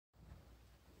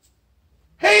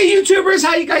YouTubers,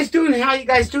 how you guys doing? How you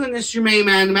guys doing? This is your main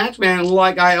man, the match man.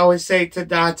 Like I always say,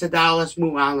 ta-da, ta-da, let's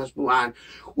move on, let's move on.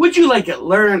 Would you like to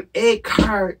learn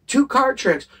two card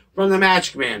tricks from the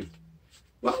Magic Man?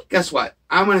 Well, guess what?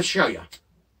 I'm going to show you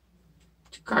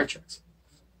 2 card tricks.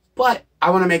 But I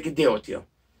want to make a deal with you.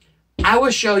 I will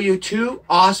show you 2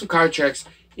 awesome card tricks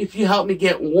if you help me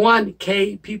get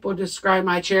 1K people to subscribe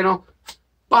my channel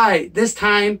by this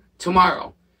time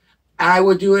tomorrow. I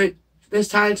will do it this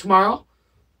time tomorrow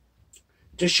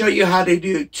to show you how to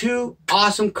do 2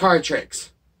 awesome card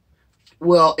tricks.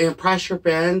 Will impress your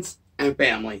friends and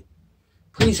family.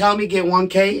 Please help me get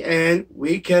 1K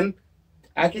and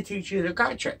I can teach you the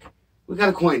card trick. We got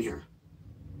a coin here.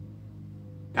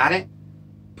 Got it?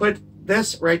 Put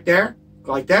this right there.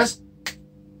 Go like this.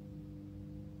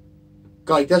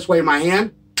 Go like this way in my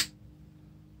hand.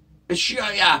 And show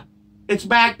ya. It's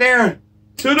back there.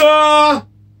 Ta-da!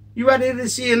 You ready to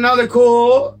see another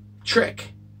cool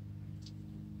trick?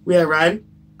 We have red,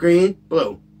 green,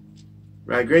 blue.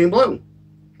 Red, green, blue.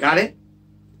 Got it?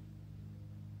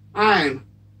 I'm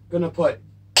going to put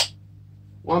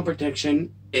 1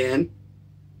 protection in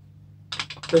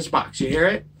this box. You hear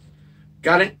it?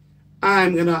 Got it?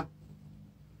 I'm going to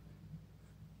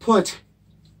put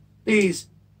these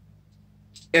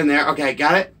in there. Okay,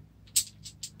 got it?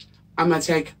 I'm going to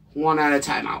take 1 at a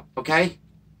time out. Okay?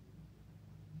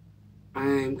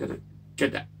 I'm going to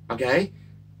get that. Okay?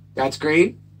 That's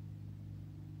green.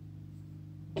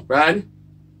 Red.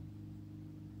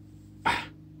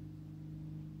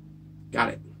 Got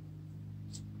it.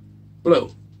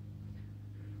 Blue.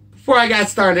 Before I got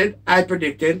started, I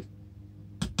predicted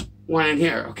 1 in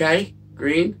here, okay?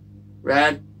 Green,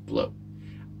 red, blue.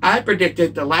 I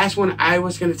predicted the last one I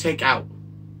was going to take out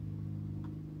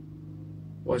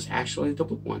was actually the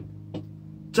blue one.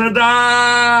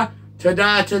 Ta-da!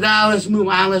 Ta-da, ta-da. Let's move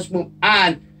on, let's move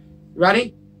on.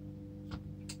 Ready?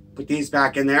 Put these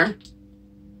back in there.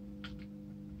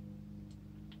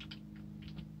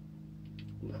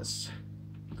 Let's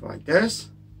go like this.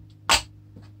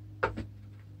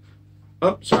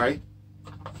 Oh, sorry.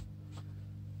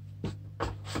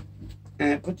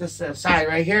 And put this aside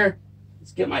right here.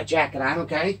 Let's get my jacket on,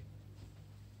 okay?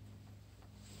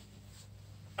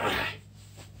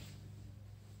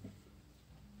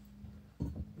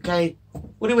 Okay,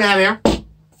 what do we have here?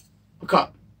 A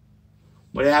cup.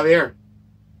 What do we have here?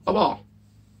 A ball.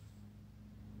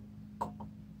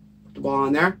 Put the ball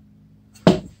in there.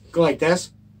 Go like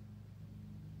this.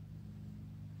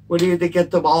 Where do you think get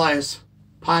the ball is?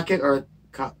 Pocket or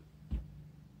cup?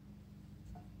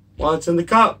 Well, it's in the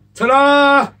cup.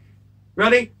 Ta-da!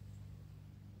 Ready?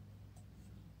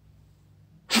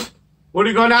 Where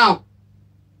do you go now?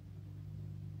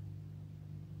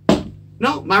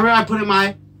 No, remember I put it in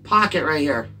my pocket right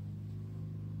here.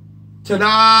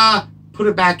 Ta-da! Put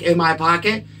it back in my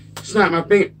pocket. Snap my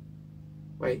finger.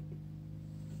 Wait.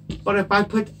 But if I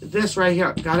put this right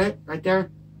here, got it? Right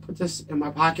there? Put this in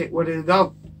my pocket. Where did it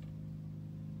go?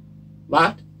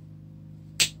 Left?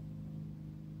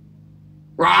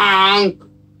 Wrong!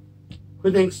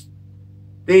 Who thinks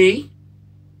the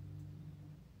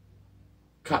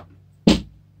cup?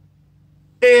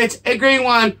 It's a green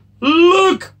one.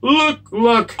 Look, look,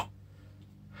 look.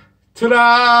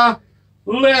 Ta-da!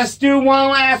 Let's do one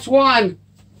last one.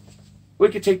 We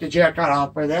could take the jacket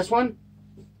off for this one.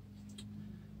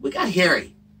 We got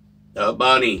Harry, the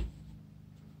bunny.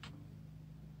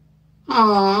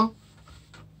 Aww.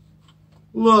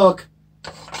 Look.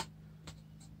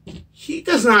 He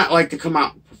does not like to come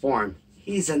out and perform.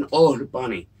 He's an old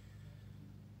bunny.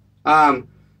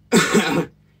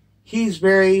 He's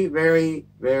very, very,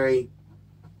 very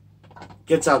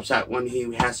gets upset when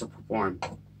he has to perform.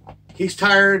 He's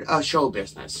tired of show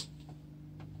business.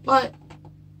 But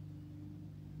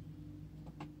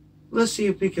let's see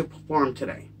if we can perform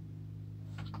today.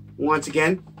 Once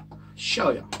again, show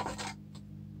you.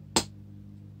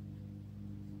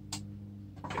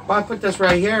 If I put this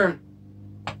right here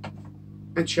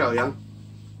and show you,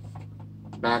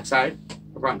 back side,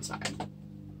 front side.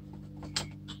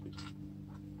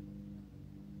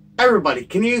 Everybody,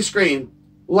 can you scream,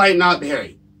 lighten up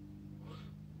Harry?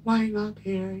 Lighten up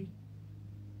Harry.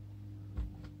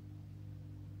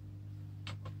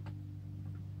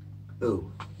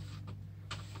 Ooh.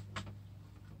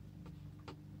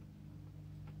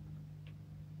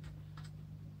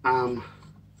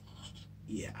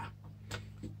 Yeah.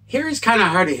 Harry's kind of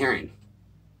hard of hearing.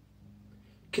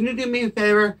 Can you do me a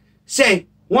favor? Say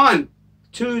 1,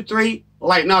 2, 3,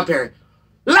 lighten up Harry.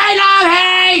 Lighten up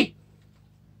Harry!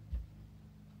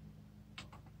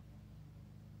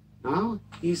 No,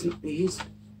 he's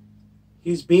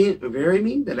being very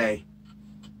mean today.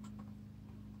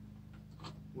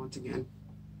 once again.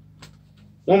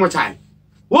 One more time.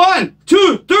 1,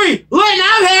 2, 3. Lighten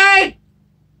up, Harry!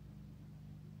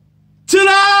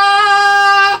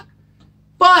 Ta-da!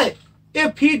 But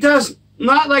if he does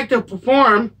not like to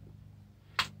perform,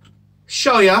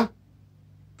 show ya.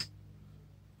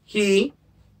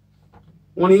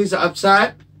 When he's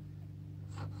upset,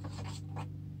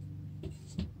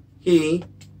 he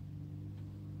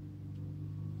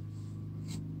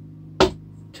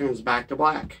turns back to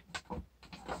black.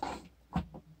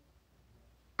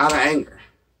 Out of anger.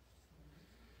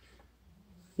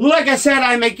 Like I said,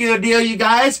 I make you a deal, you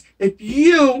guys. If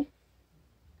you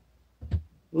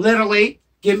literally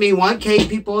give me 1K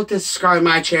people to subscribe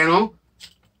my channel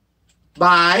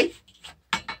by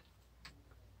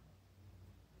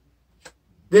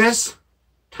this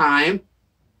time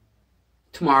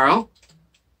tomorrow,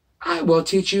 I will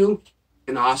teach you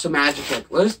an awesome magic trick.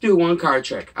 Let's do one card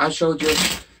trick. I showed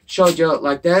you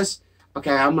like this.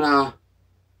 Okay, I'm gonna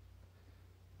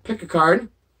pick a card.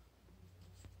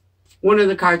 One of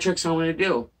the card tricks I'm gonna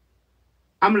do.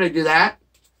 I'm gonna do that.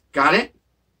 Got it?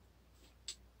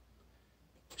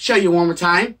 Show you one more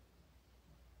time.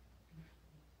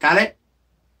 Got it?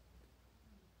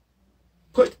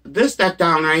 Put this deck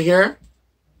down right here.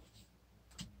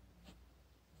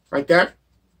 Right there.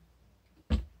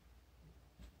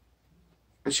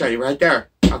 I'll show you right there.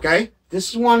 Okay? This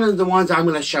is one of the ones I'm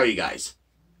going to show you guys.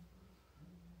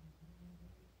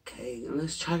 Okay,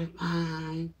 let's try to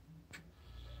find.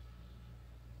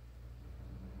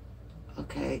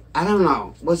 Okay, I don't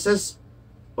know. What's this?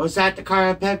 Was that the card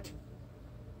I picked?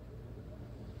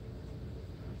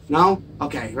 No?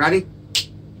 Okay, ready?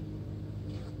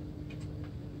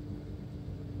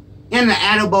 In the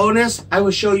added bonus, I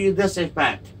will show you this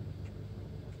effect.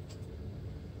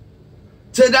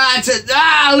 Ta-da,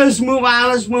 ta-da, let's move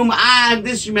on.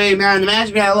 This is your main man, the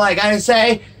magic man, like I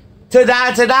say.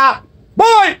 Ta-da, ta-da,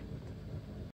 boy!